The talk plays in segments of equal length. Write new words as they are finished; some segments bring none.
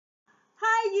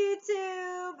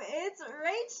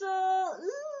Rachel.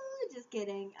 Ooh, just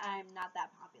kidding. I'm not that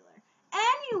popular.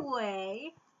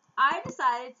 Anyway, I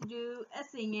decided to do a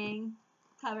singing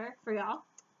cover for y'all.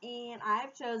 And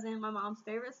I've chosen my mom's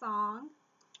favorite song,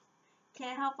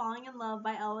 Can't Help Falling in Love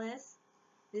by Elvis.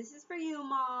 This is for you,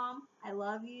 Mom. I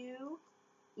love you.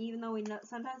 Even though we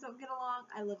sometimes don't get along,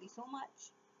 I love you so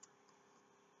much.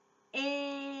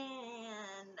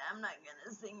 And I'm not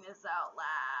gonna sing this out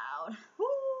loud. Woo!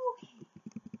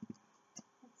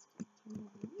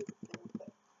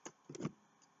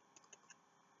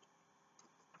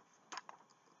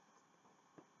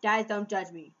 Guys, don't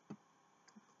judge me.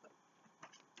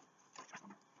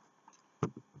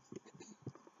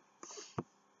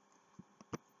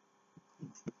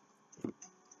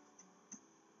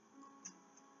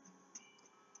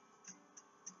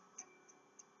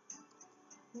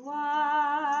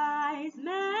 Wise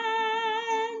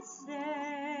men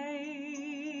say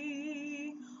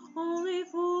only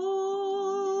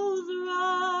fools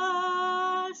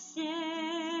rush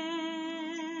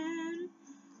in,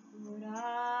 but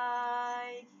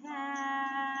I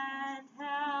can't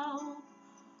help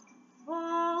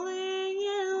falling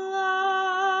in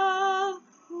love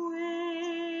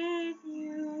with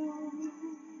you.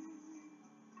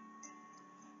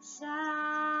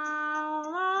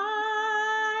 Shall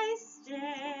I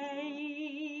stay?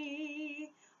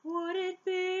 Would it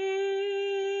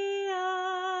be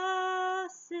a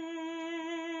sin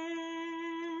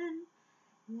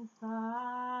if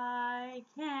I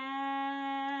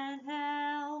can't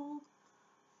help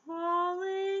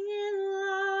falling in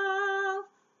love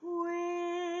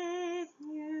with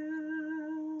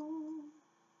you?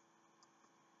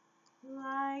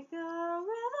 Like a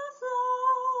river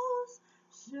flows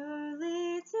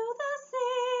surely to the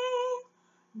sea,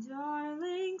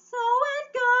 darling, so it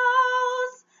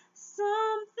goes.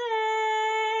 Some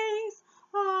things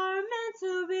are meant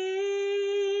to be.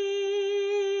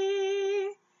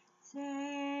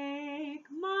 Take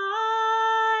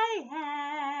my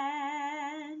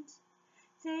hand,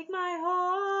 take my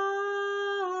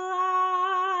whole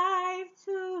life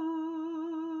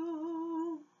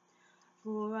too,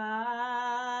 for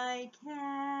I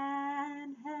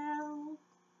can't help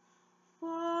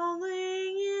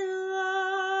falling in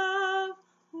love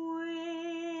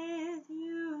with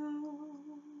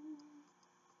you.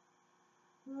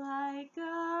 Like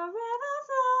a river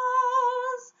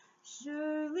flows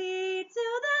surely to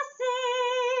the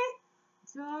sea,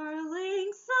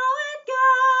 darling, so it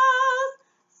goes.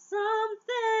 Some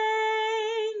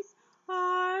things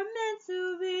are meant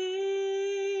to be.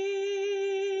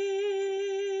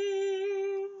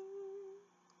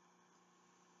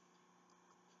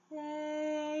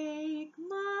 Take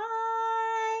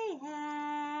my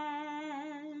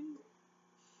hand,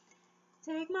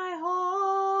 take my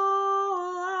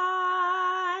whole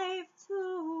life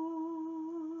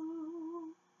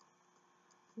too,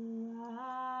 for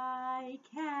I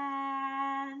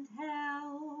can't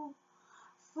help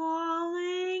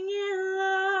falling in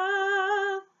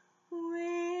love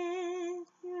with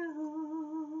you.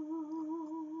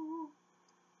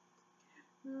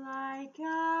 Like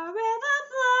a river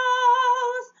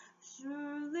flows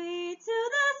surely to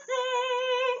the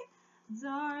sea,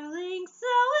 darling,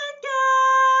 so it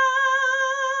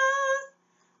goes.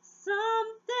 Some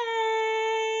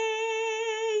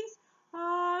things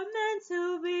are meant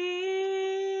to be.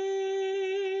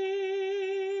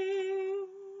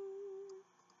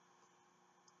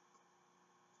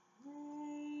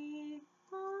 Take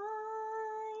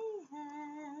my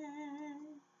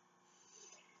hand,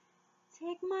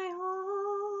 take my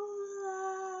whole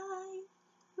life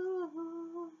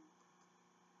too,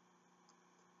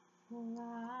 for I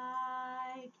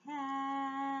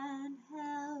can't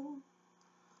help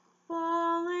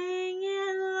falling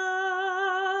in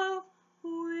love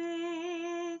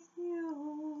with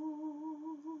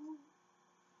you.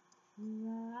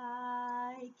 For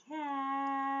I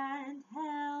can't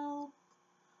help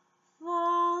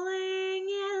falling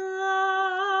in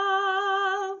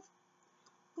love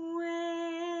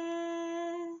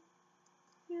with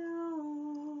you.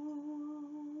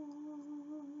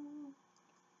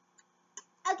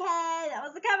 Okay, that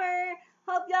was the cover.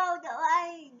 Hope y'all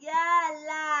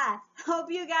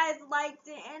hope you guys liked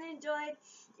it and enjoyed.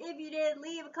 If you did,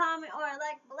 leave a comment or a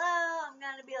like below. I'm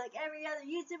gonna be like every other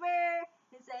YouTuber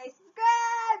and say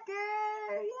subscribe,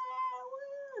 girl. Yeah,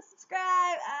 woo,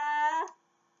 subscribe.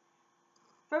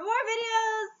 For more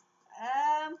videos,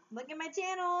 look at my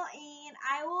channel, and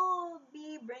I will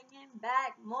be bringing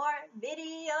back more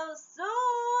videos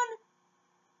soon.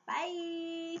 Bye.